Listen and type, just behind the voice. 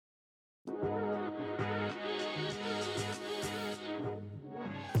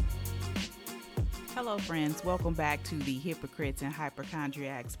Hello, friends. Welcome back to the Hypocrites and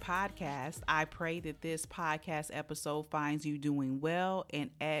Hypochondriacs podcast. I pray that this podcast episode finds you doing well and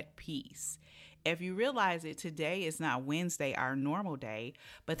at peace. If you realize it, today is not Wednesday, our normal day,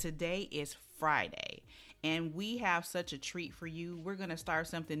 but today is Friday. And we have such a treat for you. We're going to start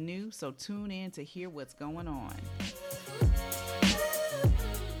something new, so tune in to hear what's going on.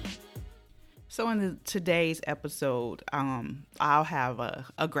 So in today's episode, I'll have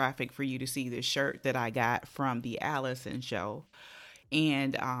a graphic for you to see this shirt that I got from the Allison show.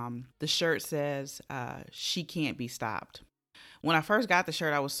 And the shirt says, she can't be stopped. When I first got the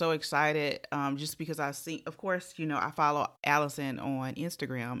shirt, I was so excited just because of course, I follow Allison on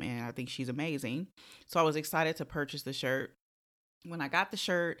Instagram and I think she's amazing. So I was excited to purchase the shirt. When I got the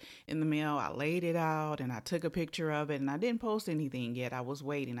shirt in the mail, I laid it out and I took a picture of it and I didn't post anything yet. I was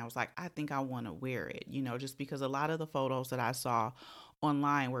waiting. I was like, I think I want to wear it, just because a lot of the photos that I saw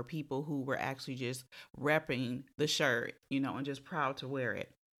online were people who were actually just repping the shirt, and just proud to wear it.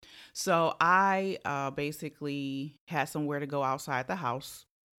 So I basically had somewhere to go outside the house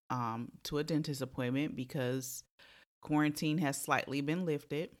to a dentist appointment because quarantine has slightly been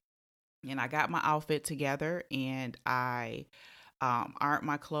lifted. And I got my outfit together and I ironed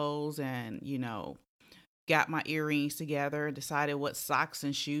my clothes and, got my earrings together and decided what socks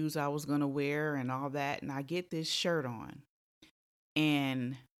and shoes I was going to wear and all that. And I get this shirt on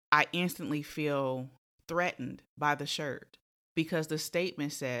and I instantly feel threatened by the shirt because the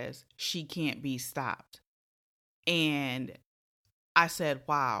statement says she can't be stopped. And I said,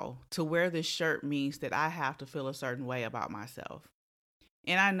 wow, to wear this shirt means that I have to feel a certain way about myself.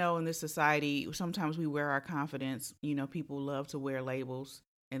 And I know in this society, sometimes we wear our confidence. People love to wear labels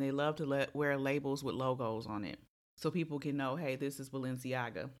and they love to wear labels with logos on it. So people can know, hey, this is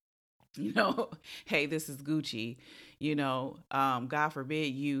Balenciaga. Hey, this is Gucci. God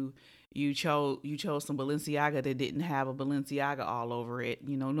forbid you chose some Balenciaga that didn't have a Balenciaga all over it.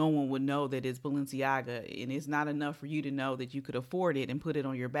 No one would know that it's Balenciaga, and it's not enough for you to know that you could afford it and put it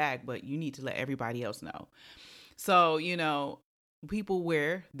on your back, but you need to let everybody else know. So, people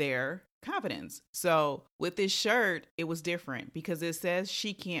wear their confidence. So with this shirt, it was different because it says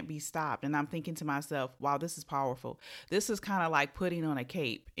she can't be stopped. And I'm thinking to myself, wow, this is powerful. This is kind of like putting on a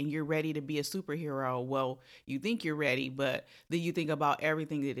cape and you're ready to be a superhero. Well, you think you're ready, but then you think about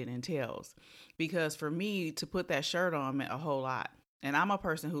everything that it entails. Because for me to put that shirt on meant a whole lot. And I'm a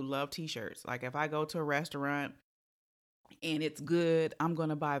person who loves t-shirts. Like if I go to a restaurant and it's good, I'm going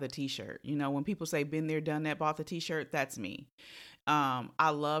to buy the t-shirt. When people say been there, done that, bought the t-shirt, that's me.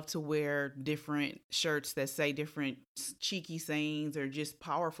 I love to wear different shirts that say different cheeky sayings or just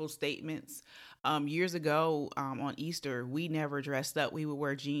powerful statements. Years ago, on Easter, we never dressed up. We would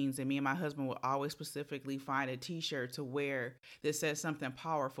wear jeans, and me and my husband would always specifically find a t-shirt to wear that says something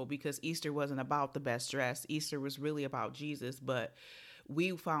powerful because Easter wasn't about the best dress. Easter was really about Jesus, but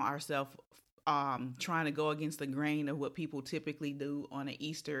we found ourselves trying to go against the grain of what people typically do on an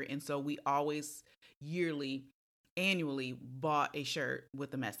Easter. And so we always annually bought a shirt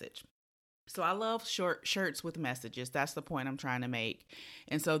with a message. So I love short shirts with messages. That's the point I'm trying to make.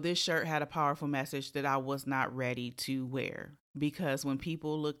 And so this shirt had a powerful message that I was not ready to wear because when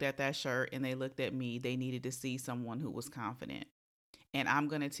people looked at that shirt and they looked at me, they needed to see someone who was confident. And I'm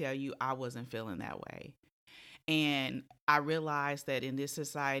going to tell you, I wasn't feeling that way. And I realized that in this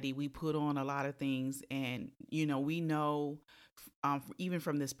society, we put on a lot of things and, we know even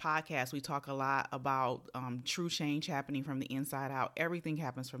from this podcast, we talk a lot about true change happening from the inside out. Everything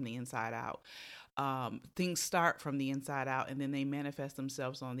happens from the inside out. Things start from the inside out and then they manifest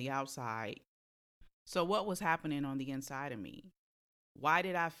themselves on the outside. So what was happening on the inside of me? Why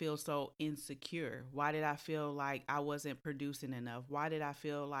did I feel so insecure? Why did I feel like I wasn't producing enough? Why did I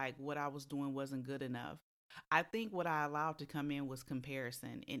feel like what I was doing wasn't good enough? I think what I allowed to come in was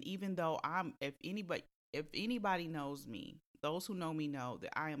comparison. And even though if anybody knows me, those who know me know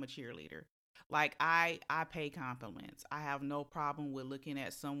that I am a cheerleader. Like I pay compliments. I have no problem with looking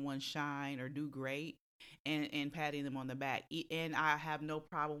at someone shine or do great and patting them on the back. And I have no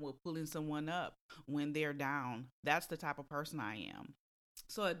problem with pulling someone up when they're down. That's the type of person I am.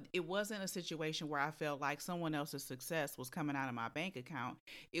 So it wasn't a situation where I felt like someone else's success was coming out of my bank account.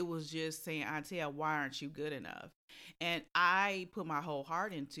 It was just saying, Antia, why aren't you good enough? And I put my whole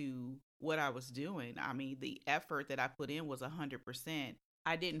heart into what I was doing. I mean, the effort that I put in was 100%.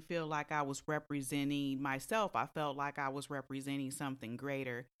 I didn't feel like I was representing myself. I felt like I was representing something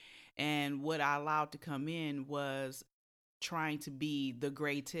greater. And what I allowed to come in was trying to be the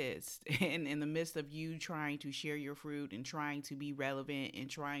greatest. And in the midst of you trying to share your fruit and trying to be relevant and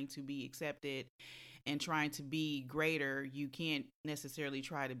trying to be accepted and trying to be greater, you can't necessarily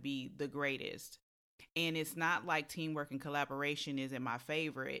try to be the greatest. And it's not like teamwork and collaboration isn't my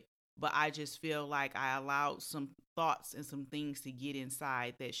favorite, but I just feel like I allowed some thoughts and some things to get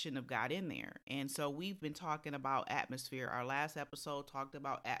inside that shouldn't have got in there. And so we've been talking about atmosphere. Our last episode talked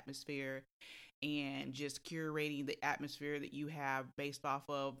about atmosphere and just curating the atmosphere that you have based off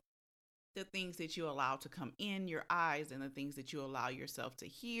of the things that you allow to come in your eyes and the things that you allow yourself to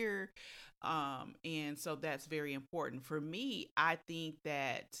hear. And so that's very important. For me, I think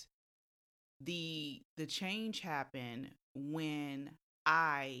that the change happened when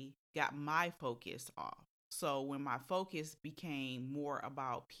I got my focus off. So when my focus became more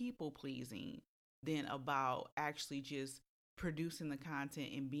about people pleasing than about actually just producing the content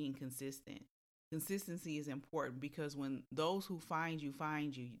and being consistent. Consistency is important because when those who find you,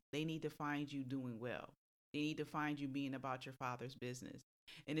 they need to find you doing well. They need to find you being about your Father's business.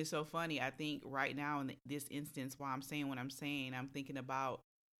 And it's so funny. I think right now in this instance, while I'm saying what I'm saying, I'm thinking about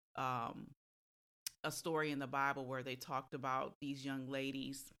um, a story in the Bible where they talked about these young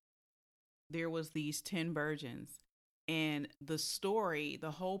ladies. There was these 10 virgins, and the story,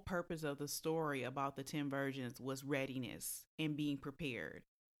 the whole purpose of the story about the 10 virgins was readiness and being prepared.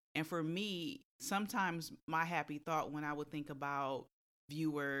 And for me, sometimes my happy thought when I would think about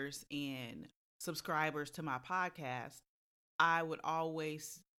viewers and subscribers to my podcast, I would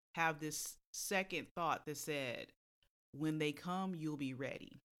always have this second thought that said, when they come, you'll be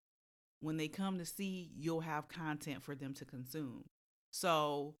ready. When they come to see, you'll have content for them to consume.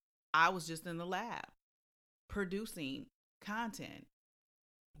 So I was just in the lab producing content.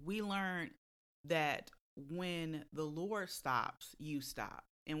 We learned that when the Lord stops, you stop.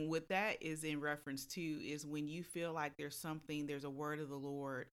 And what that is in reference to is when you feel like there's something, there's a word of the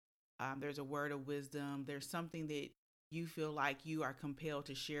Lord, there's a word of wisdom, there's something that you feel like you are compelled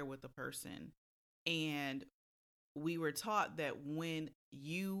to share with the person. And we were taught that when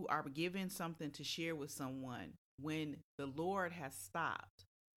you are given something to share with someone, when the Lord has stopped,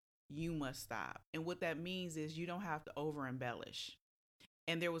 you must stop. And what that means is you don't have to over embellish.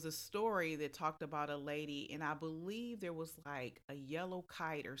 And there was a story that talked about a lady, and I believe there was like a yellow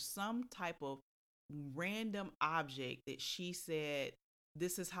kite or some type of random object that she said,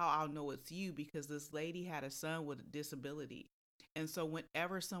 this is how I'll know it's you, because this lady had a son with a disability. And so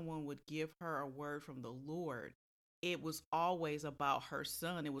whenever someone would give her a word from the Lord, it was always about her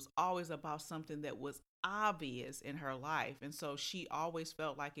son. It was always about something that was obvious in her life. And so she always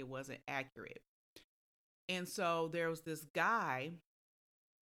felt like it wasn't accurate. And so there was this guy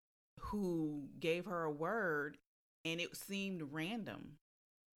who gave her a word, and it seemed random.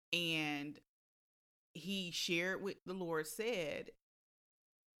 And he shared what the Lord said,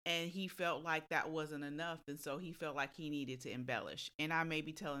 and he felt like that wasn't enough. And so he felt like he needed to embellish. And I may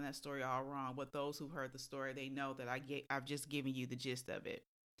be telling that story all wrong, but those who heard the story, they know that I've just given you the gist of it.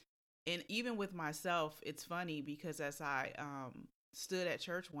 And even with myself, it's funny because as I stood at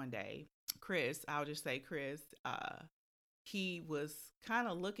church one day, Chris, I'll just say Chris, he was kind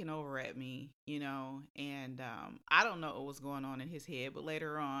of looking over at me, and I don't know what was going on in his head, but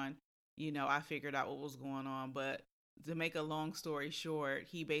later on, I figured out what was going on. But to make a long story short,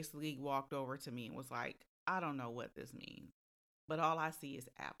 he basically walked over to me and was like, I don't know what this means, but all I see is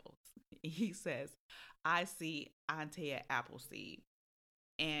apples. He says, I see Antea Appleseed.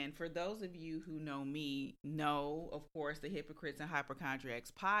 And for those of you who know me, know, of course, the Hypocrites and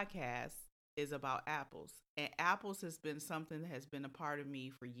Hypochondriacs podcast is about apples. And apples has been something that has been a part of me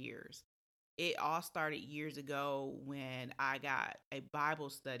for years. It all started years ago when I got a Bible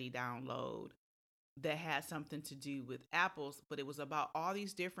study download that had something to do with apples, but it was about all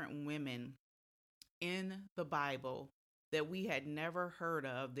these different women in the Bible that we had never heard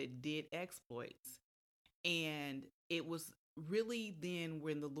of that did exploits. And it was really then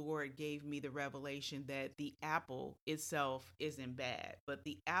when the Lord gave me the revelation that the apple itself isn't bad, but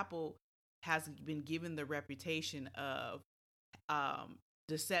the apple has been given the reputation of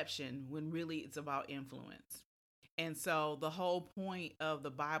deception when really it's about influence. And so the whole point of the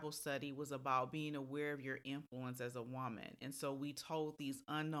Bible study was about being aware of your influence as a woman. And so we told these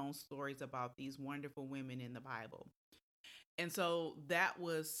unknown stories about these wonderful women in the Bible. And so that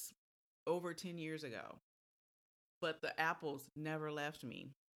was over 10 years ago. But the apples never left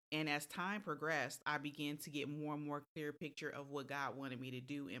me. And as time progressed, I began to get more and more clear picture of what God wanted me to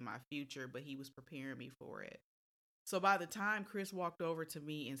do in my future, but he was preparing me for it. So by the time Chris walked over to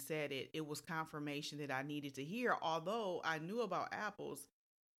me and said it, it was confirmation that I needed to hear. Although I knew about apples,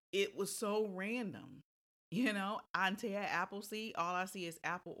 it was so random. Antea Appleseed, all I see is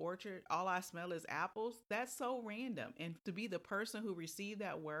apple orchard. All I smell is apples. That's so random. And to be the person who received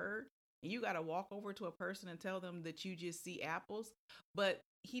that word and you got to walk over to a person and tell them that you just see apples. But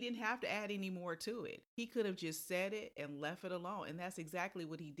he didn't have to add any more to it. He could have just said it and left it alone. And that's exactly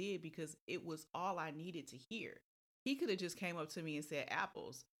what he did, because it was all I needed to hear. He could have just came up to me and said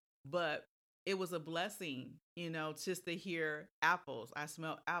apples, but it was a blessing, just to hear apples. I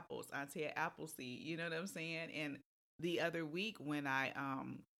smell apples. I said apple seed, you know what I'm saying? And the other week when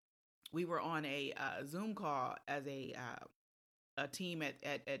we were on a Zoom call as a team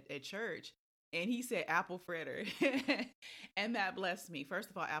at church, and he said apple fritter. And that blessed me.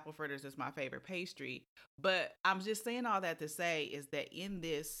 First of all, apple fritters is my favorite pastry. But I'm just saying all that to say is that in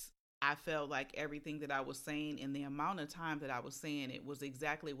this, I felt like everything that I was saying and the amount of time that I was saying it was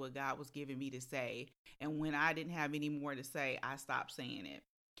exactly what God was giving me to say. And when I didn't have any more to say, I stopped saying it.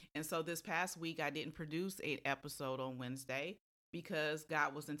 And so this past week, I didn't produce an episode on Wednesday because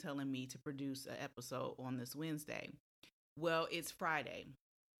God wasn't telling me to produce an episode on this Wednesday. Well, it's Friday.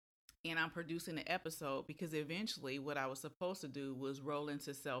 And I'm producing an episode because eventually what I was supposed to do was roll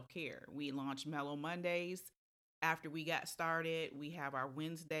into self-care. We launched Mellow Mondays. After we got started, we have our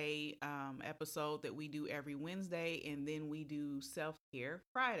Wednesday episode that we do every Wednesday, and then we do self-care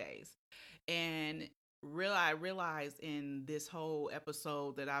Fridays. And I realized in this whole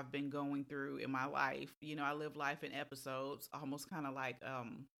episode that I've been going through in my life, I live life in episodes, almost kind of like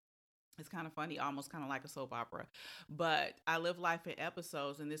it's kind of funny, almost kind of like a soap opera, but I live life in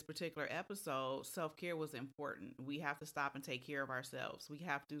episodes. In this particular episode, self-care was important. We have to stop and take care of ourselves. We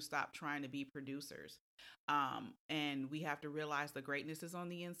have to stop trying to be producers. And we have to realize the greatness is on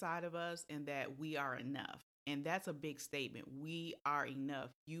the inside of us and that we are enough. And that's a big statement. We are enough.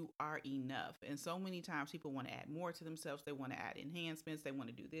 You are enough. And so many times people want to add more to themselves. They want to add enhancements. They want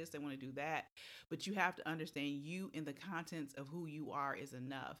to do this. They want to do that. But you have to understand you in the contents of who you are is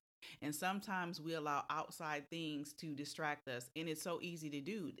enough. And sometimes we allow outside things to distract us. And it's so easy to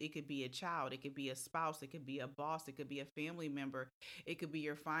do. It could be a child. It could be a spouse. It could be a boss. It could be a family member. It could be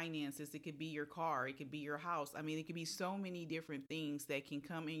your finances. It could be your car. It could be your house. I mean, it could be so many different things that can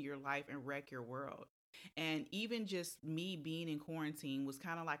come in your life and wreck your world. And even just me being in quarantine was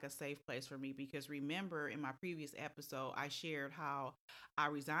kind of like a safe place for me, because remember in my previous episode, I shared how I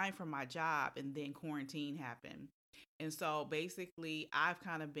resigned from my job and then quarantine happened. And so basically I've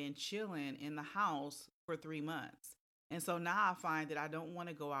kind of been chilling in the house for 3 months. And so now I find that I don't want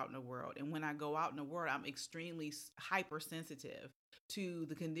to go out in the world. And when I go out in the world, I'm extremely hypersensitive to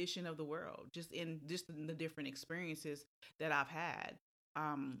the condition of the world, just in the different experiences that I've had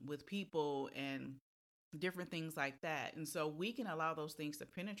with people and different things like that. And so we can allow those things to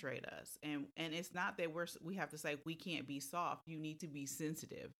penetrate us. And it's not that we have to say we can't be soft. You need to be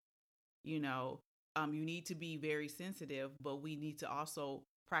sensitive. You need to be very sensitive, but we need to also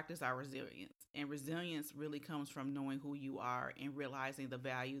practice our resilience. And resilience really comes from knowing who you are and realizing the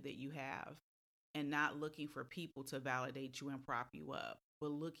value that you have, and not looking for people to validate you and prop you up,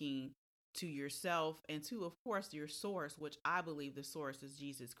 but looking to yourself and to, of course, your source, which I believe the source is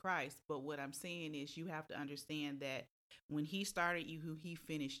Jesus Christ. But what I'm saying is you have to understand that when he started you, who he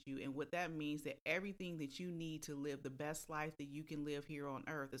finished you. And what that means that everything that you need to live the best life that you can live here on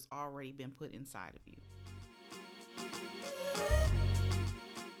earth has already been put inside of you.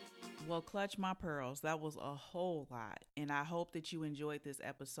 Well, clutch my pearls. That was a whole lot. And I hope that you enjoyed this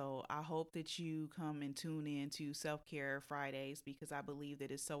episode. I hope that you come and tune in to Self-Care Fridays, because I believe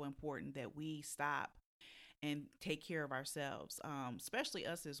that it's so important that we stop and take care of ourselves. Especially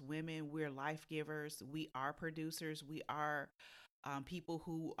us as women, we're life givers. We are producers. We are people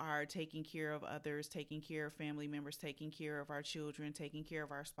who are taking care of others, taking care of family members, taking care of our children, taking care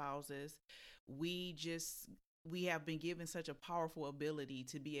of our spouses. We have been given such a powerful ability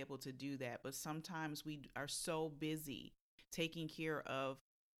to be able to do that. But sometimes we are so busy taking care of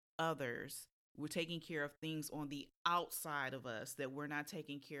others. We're taking care of things on the outside of us that we're not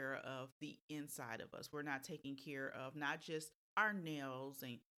taking care of the inside of us. We're not taking care of not just our nails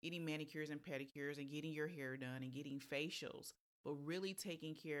and getting manicures and pedicures and getting your hair done and getting facials, but really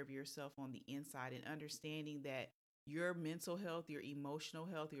taking care of yourself on the inside and understanding that your mental health, your emotional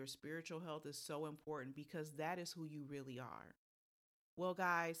health, your spiritual health is so important, because that is who you really are. Well,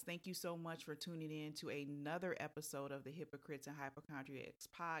 guys, thank you so much for tuning in to another episode of the Hypocrites and Hypochondriacs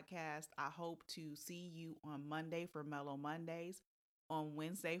podcast. I hope to see you on Monday for Mellow Mondays, on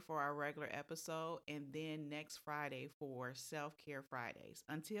Wednesday for our regular episode, and then next Friday for Self-Care Fridays.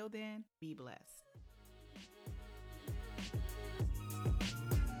 Until then, be blessed.